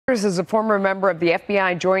Is a former member of the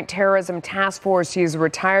FBI Joint Terrorism Task Force. He is a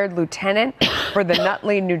retired lieutenant for the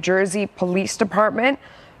Nutley, New Jersey Police Department.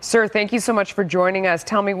 Sir, thank you so much for joining us.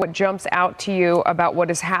 Tell me what jumps out to you about what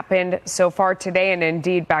has happened so far today and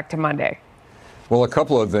indeed back to Monday. Well, a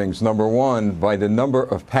couple of things. Number one, by the number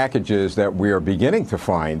of packages that we are beginning to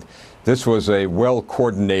find, this was a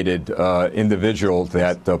well-coordinated individual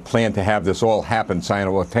that planned to have this all happen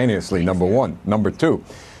simultaneously, number one. Number two,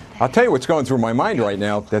 I'll tell you what's going through my mind right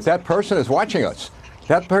now, that person is watching us.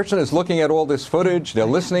 That person is looking at all this footage. They're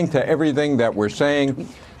listening to everything that we're saying.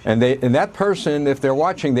 And that person, if they're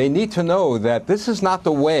watching, they need to know that this is not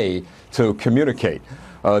the way to communicate.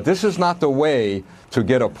 This is not the way to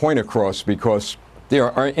get a point across, because they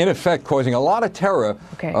are in effect causing a lot of terror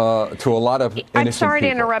to a lot of innocent people. I'm sorry to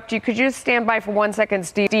interrupt you. Could you just stand by for 1 second,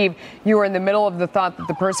 Steve? Steve, you were in the middle of the thought that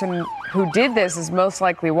the person who did this is most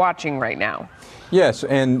likely watching right now. Yes,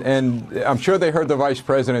 and I'm sure they heard the vice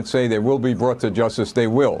president say they will be brought to justice. They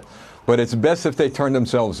will. But it's best if they turn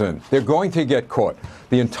themselves in. They're going to get caught.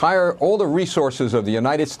 All the resources of the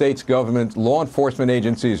United States government, law enforcement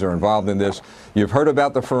agencies are involved in this. You've heard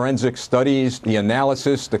about the forensic studies, the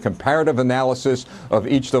analysis, the comparative analysis of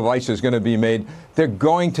each device is going to be made. They're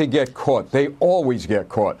going to get caught. They always get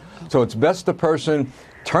caught. So it's best the person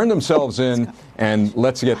turn themselves in and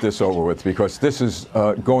let's get this over with, because this is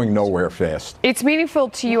going nowhere fast. It's meaningful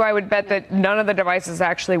to you, I would bet, that none of the devices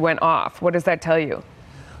actually went off. What does that tell you?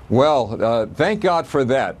 Well, thank God for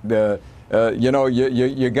that. You know,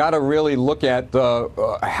 you got to really look at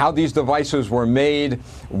how these devices were made,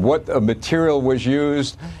 what material was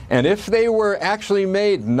used, and if they were actually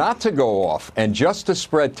made not to go off and just to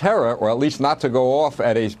spread terror, or at least not to go off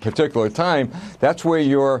at a particular time, that's where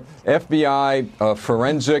your FBI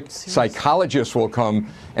forensic psychologists will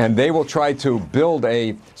come, and they will try to build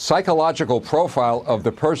a psychological profile of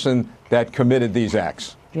the person that committed these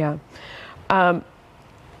acts. Yeah.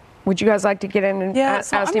 Would you guys like to get in and ask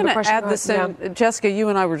Steve a question? I'm going to add this in. Yeah. Jessica, you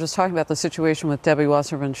and I were just talking about the situation with Debbie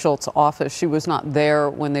Wasserman Schultz's office. She was not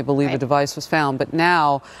there when they believe the device was found, but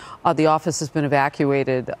now the office has been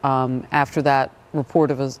evacuated after that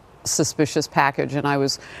report of a suspicious package. And I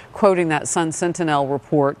was quoting that Sun Sentinel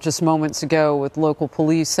report just moments ago with local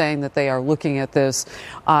police saying that they are looking at this.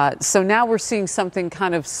 So now we're seeing something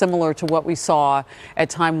kind of similar to what we saw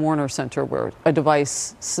at Time Warner Center, where a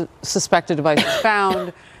device, suspected device was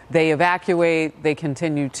found. They evacuate, they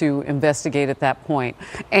continue to investigate at that point.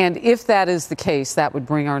 And if that is the case, that would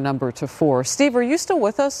bring our number to 4. Steve, are you still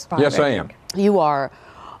with us? Yes, I am. You are.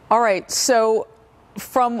 All right, so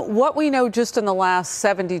from what we know just in the last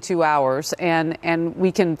 72 hours, and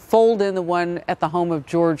we can fold in the one at the home of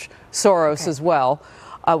George Soros as well,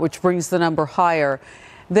 which brings the number higher.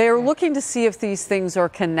 They're looking to see if these things are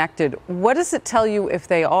connected. What does it tell you if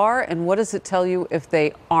they are, and what does it tell you if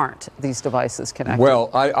they aren't, these devices connected? Well,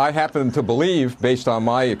 I happen to believe, based on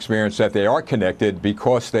my experience, that they are connected,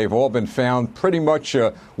 because they've all been found pretty much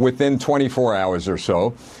within 24 hours or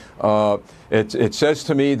so. It says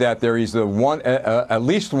to me that there is at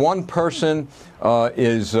least one person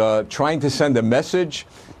is trying to send a message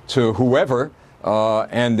to whoever,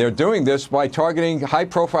 and they're doing this by targeting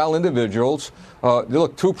high-profile individuals.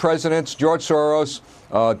 Look, 2 presidents, George Soros,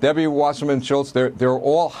 Debbie Wasserman Schultz, they're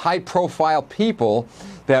all high-profile people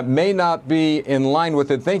that may not be in line with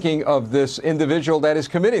the thinking of this individual that is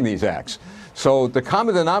committing these acts. So the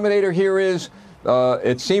common denominator here is,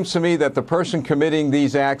 it seems to me that the person committing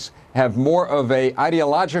these acts have more of a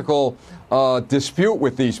ideological dispute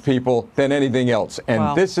with these people than anything else.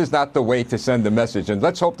 And this is not the way to send the message. And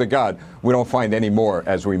let's hope to God we don't find any more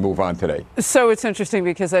as we move on today. So it's interesting,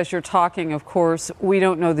 because as you're talking, of course, we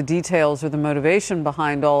don't know the details or the motivation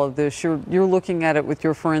behind all of this. You're looking at it with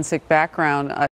your forensic background.